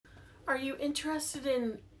Are you interested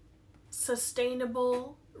in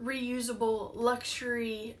sustainable, reusable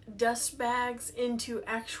luxury dust bags into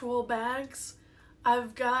actual bags?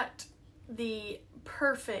 I've got the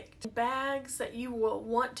perfect bags that you will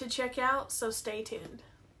want to check out, so stay tuned.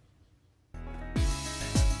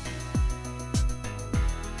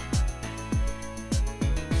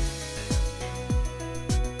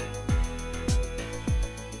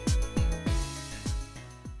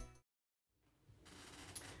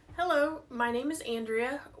 Hello, my name is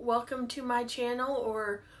Andrea. Welcome to my channel,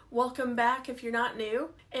 or welcome back if you're not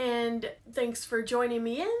new. And thanks for joining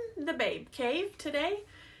me in the Babe Cave today.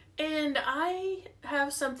 And I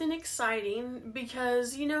have something exciting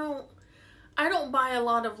because, you know, I don't buy a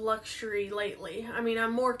lot of luxury lately. I mean,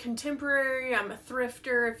 I'm more contemporary. I'm a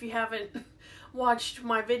thrifter. If you haven't watched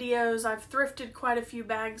my videos, I've thrifted quite a few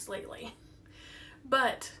bags lately.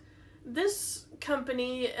 But this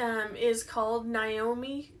company is called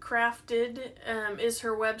NAOMI Crafted, is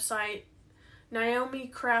her website,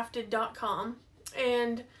 naomicrafted.com.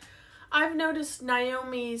 And I've noticed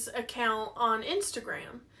Naomi's account on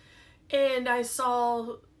Instagram, and I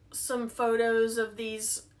saw some photos of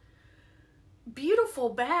these beautiful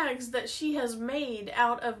bags that she has made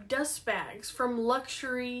out of dust bags from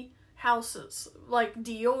luxury houses like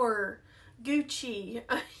DIOR, Gucci.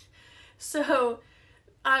 So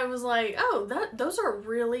I was like, oh, those are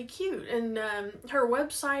really cute. And her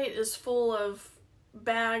website is full of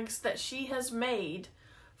bags that she has made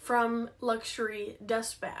from luxury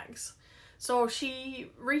dust bags. So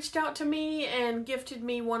she reached out to me and gifted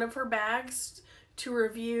me one of her bags to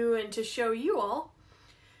review and to show you all.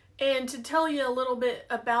 And to tell you a little bit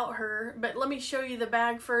about her, but let me show you the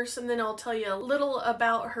bag first and then I'll tell you a little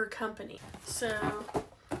about her company. So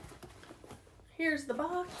here's the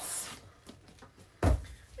box.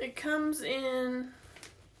 It comes in,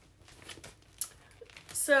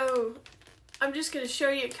 so I'm just going to show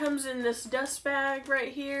you, it comes in this dust bag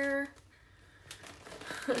right here.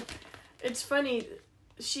 It's funny,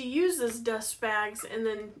 she uses dust bags and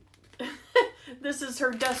then this is her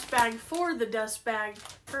dust bag for the dust bag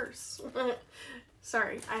purse.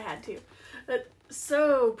 Sorry, I had to.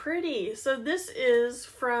 So pretty. So this is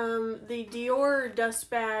from the DIOR dust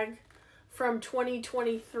bag from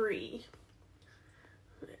 2023.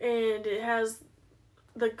 And it has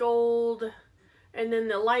the gold and then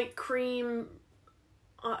the light cream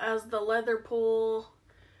as the leather pull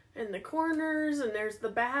and the corners, and there's the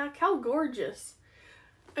back. How gorgeous.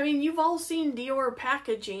 I mean, you've all seen DIOR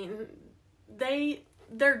packaging.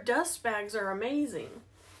 Their dust bags are amazing.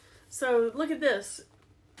 So look at this.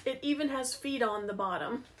 It even has feet on the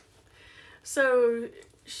bottom. So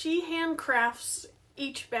she handcrafts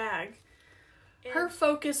each bag. Her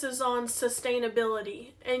focus is on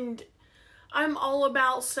sustainability, and I'm all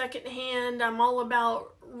about secondhand. I'm all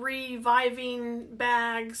about reviving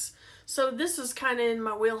bags. So this is kind of in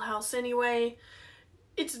my wheelhouse anyway.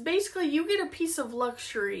 It's basically you get a piece of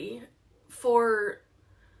luxury for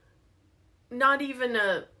not even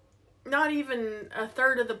a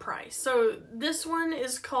third of the price. So this one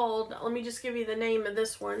is called, let me just give you the name of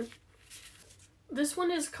this one. This one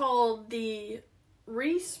is called the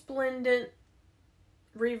Resplendent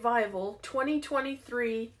Revival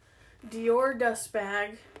 2023 DIOR dust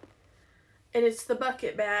bag, and it's the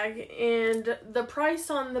bucket bag, and the price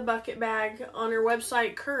on the bucket bag on her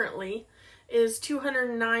website currently is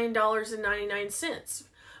 $209.99.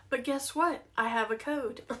 But guess what? I have a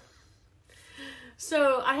code.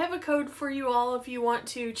 So I have a code for you all if you want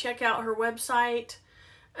to check out her website.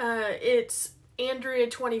 It's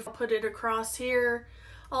Andrea20. I'll put it across here.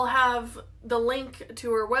 I'll have the link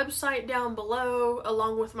to her website down below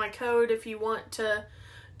along with my code if you want to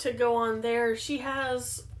go on there. She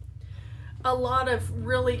has a lot of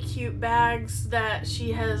really cute bags that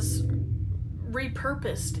she has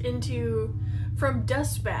repurposed from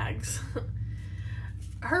dust bags.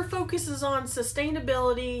 Her focus is on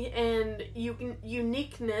sustainability and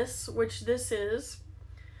uniqueness, which this is,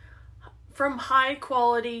 from high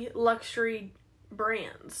quality luxury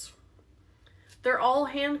brands. They're all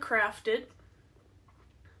handcrafted.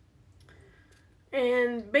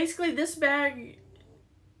 And basically this bag,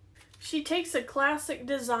 she takes a classic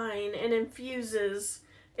design and infuses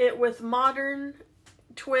it with modern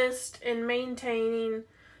twist and maintaining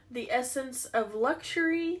the essence of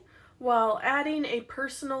luxury while adding a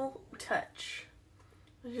personal touch.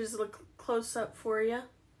 I'll just look close up for you.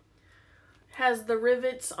 Has the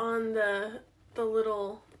rivets on the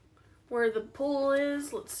little where the pull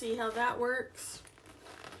is. Let's see how that works.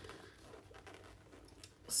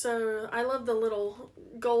 So I love the little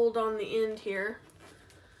gold on the end here.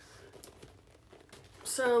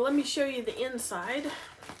 So let me show you the inside.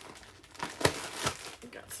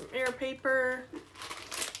 Got some air paper.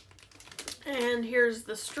 And here's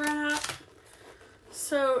the strap.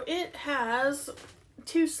 So it has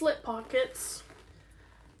 2 slip pockets.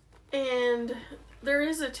 And there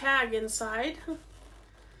is a tag inside.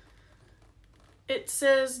 It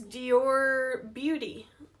says DIOR Beauty.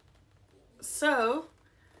 So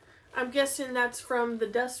I'm guessing that's from the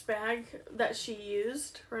dust bag that she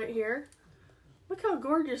used right here. Look how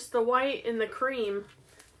gorgeous, the white and the cream.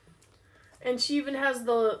 And she even has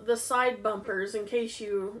the side bumpers in case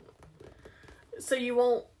you, so you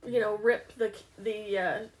won't, you know, rip the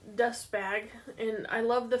dust bag. And I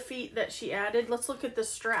love the feet that she added. Let's look at the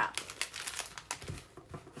strap.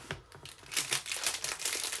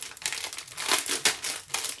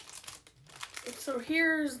 So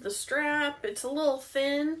here's the strap. It's a little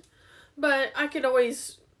thin, but I could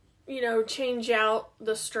always, you know, change out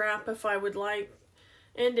the strap if I would like.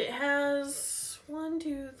 And it has 1,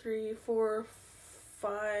 2, 3, 4,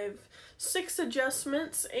 5, 6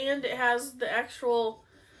 adjustments, and it has the actual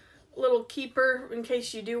little keeper in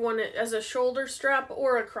case you do want it as a shoulder strap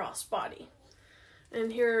or a crossbody.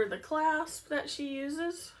 And here are the clasps that she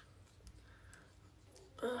uses.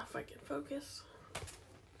 If I can focus.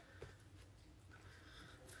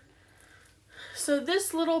 So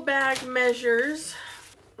this little bag measures,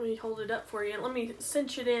 let me hold it up for you. Let me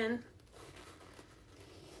cinch it in.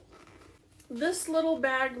 This little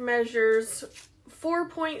bag measures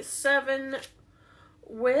 4.7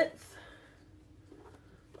 width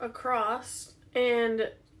across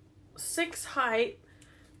and 6 height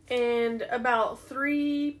and about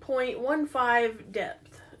 3.15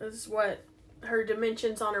 depth is what her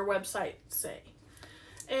dimensions on her website say.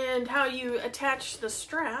 And how you attach the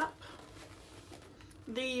strap.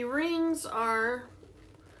 The rings are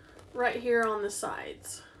right here on the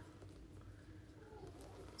sides.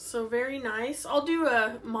 So very nice. I'll do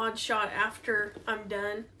a mod shot after I'm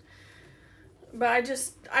done. But I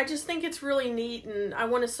just think it's really neat, and I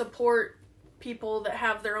want to support people that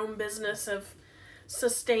have their own business of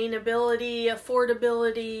sustainability,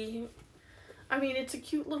 affordability. I mean, it's a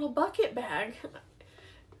cute little bucket bag.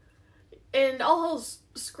 And I'll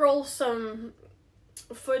scroll some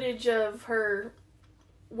footage of her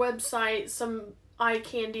website, some eye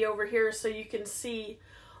candy over here, so you can see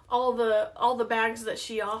all the bags that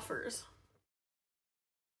she offers.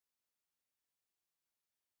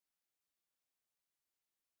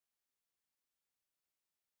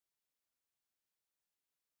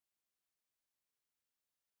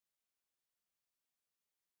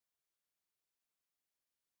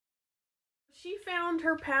 She found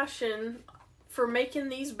her passion for making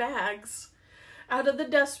these bags out of the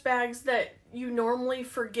dust bags that you normally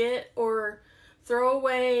forget or throw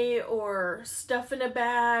away or stuff in a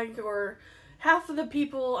bag, or half of the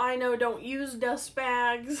people I know don't use dust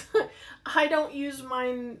bags. I don't use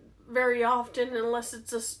mine very often unless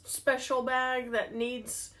it's a special bag that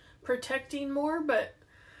needs protecting more, but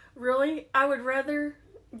really, I would rather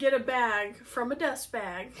get a bag from a dust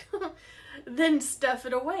bag than stuff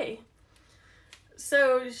it away.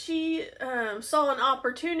 So she saw an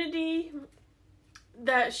opportunity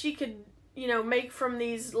that she could, you know, make from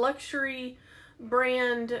these luxury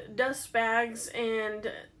brand dust bags,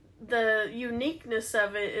 and the uniqueness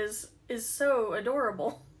of it is so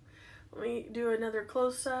adorable. Let me do another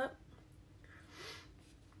close-up.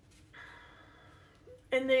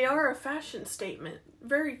 And they are a fashion statement.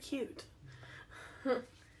 Very cute.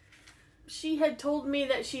 She had told me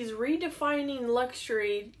that she's redefining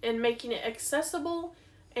luxury and making it accessible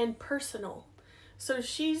and personal. So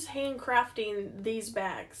she's handcrafting these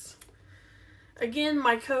bags. Again,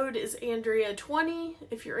 my code is Andrea20.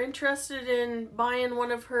 If you're interested in buying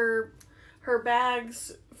one of her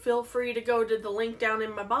bags, feel free to go to the link down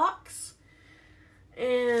in my box.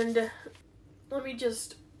 And let me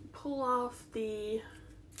just pull off the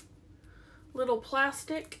little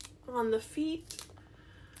plastic on the feet.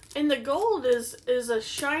 And the gold is a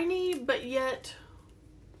shiny, but yet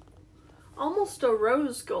almost a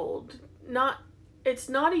rose gold. It's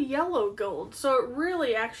not a yellow gold, so it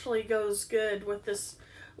really actually goes good with this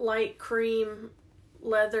light cream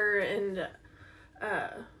leather. And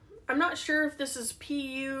I'm not sure if this is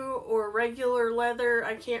PU or regular leather.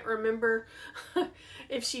 I can't remember.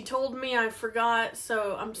 If she told me, I forgot,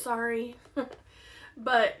 so I'm sorry.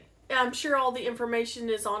 But I'm sure all the information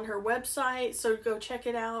is on her website, so go check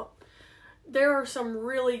it out. There are some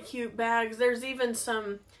really cute bags. There's even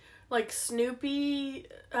some like Snoopy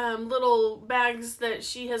little bags that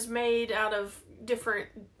she has made out of different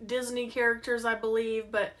Disney characters, I believe.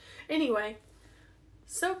 But anyway,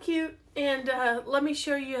 so cute. And let me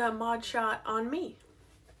show you a mod shot on me.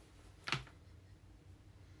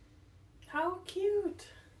 How cute.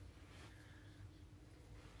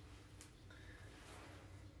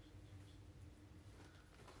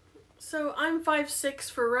 So I'm 5'6"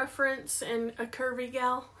 for reference and a curvy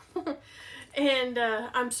gal. And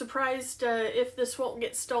I'm surprised if this won't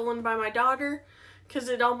get stolen by my daughter, because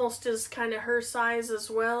it almost is kind of her size as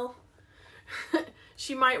well.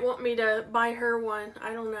 She might want me to buy her one.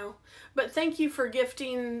 I don't know. But thank you for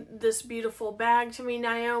gifting this beautiful bag to me,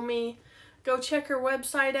 Naomi. Go check her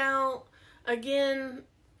website out. Again,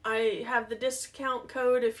 I have the discount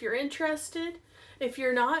code if you're interested. If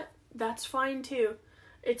you're not, that's fine too.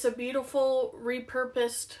 It's a beautiful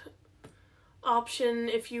repurposed option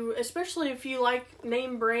especially if you like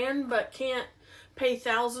name brand but can't pay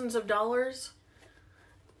thousands of dollars.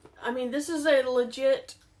 I mean, this is a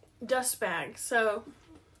legit dust bag, so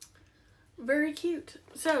very cute.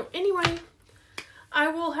 So anyway, I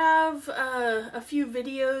will have a few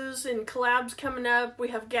videos and collabs coming up. We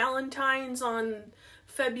have Galentine's on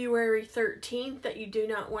February 13th that you do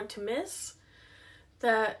not want to miss.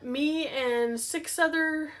 That me and 6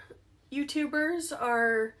 other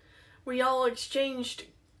YouTubers we all exchanged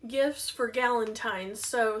gifts for Galentine's.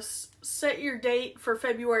 So set your date for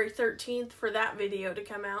February 13th for that video to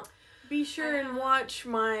come out. Be sure and watch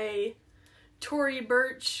my Tory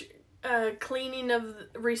Burch cleaning of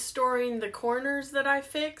restoring the corners that I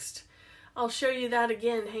fixed. I'll show you that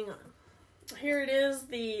again. Hang on. Here it is.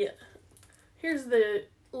 Here's the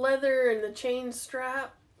leather and the chain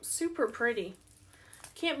strap. Super pretty.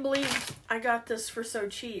 Can't believe I got this for so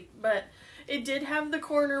cheap, but it did have the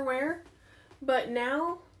corner wear. But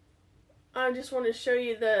now I just want to show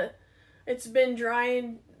you it's been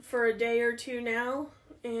drying for a day or two now,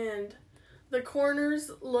 and the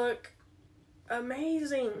corners look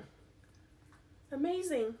amazing.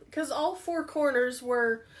 Amazing, because all 4 corners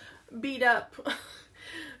were beat up.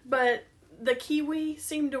 But the kiwi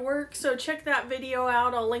seemed to work, so check that video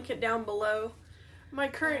out. I'll link it down below. My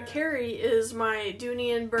current carry is my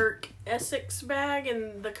Dooney & Bourke Essex bag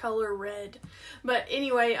in the color red. But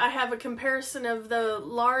anyway, I have a comparison of the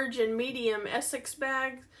large and medium Essex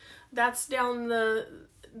bag. That's down the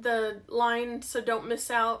line, so don't miss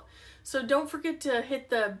out. So don't forget to hit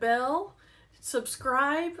the bell,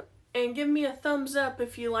 subscribe, and give me a thumbs up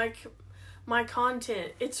if you like my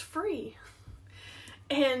content. It's free.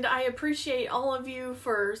 And I appreciate all of you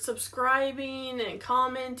for subscribing and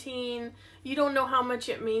commenting. You don't know how much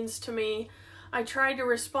it means to me. I try to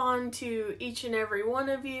respond to each and every one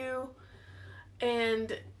of you.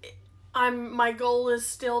 And my goal is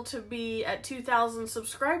still to be at 2,000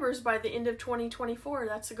 subscribers by the end of 2024.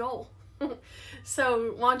 That's a goal.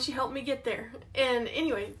 So why don't you help me get there? And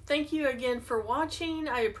anyway, thank you again for watching.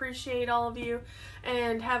 I appreciate all of you,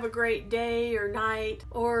 and have a great day or night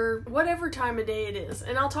or whatever time of day it is.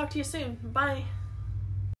 And I'll talk to you soon. Bye.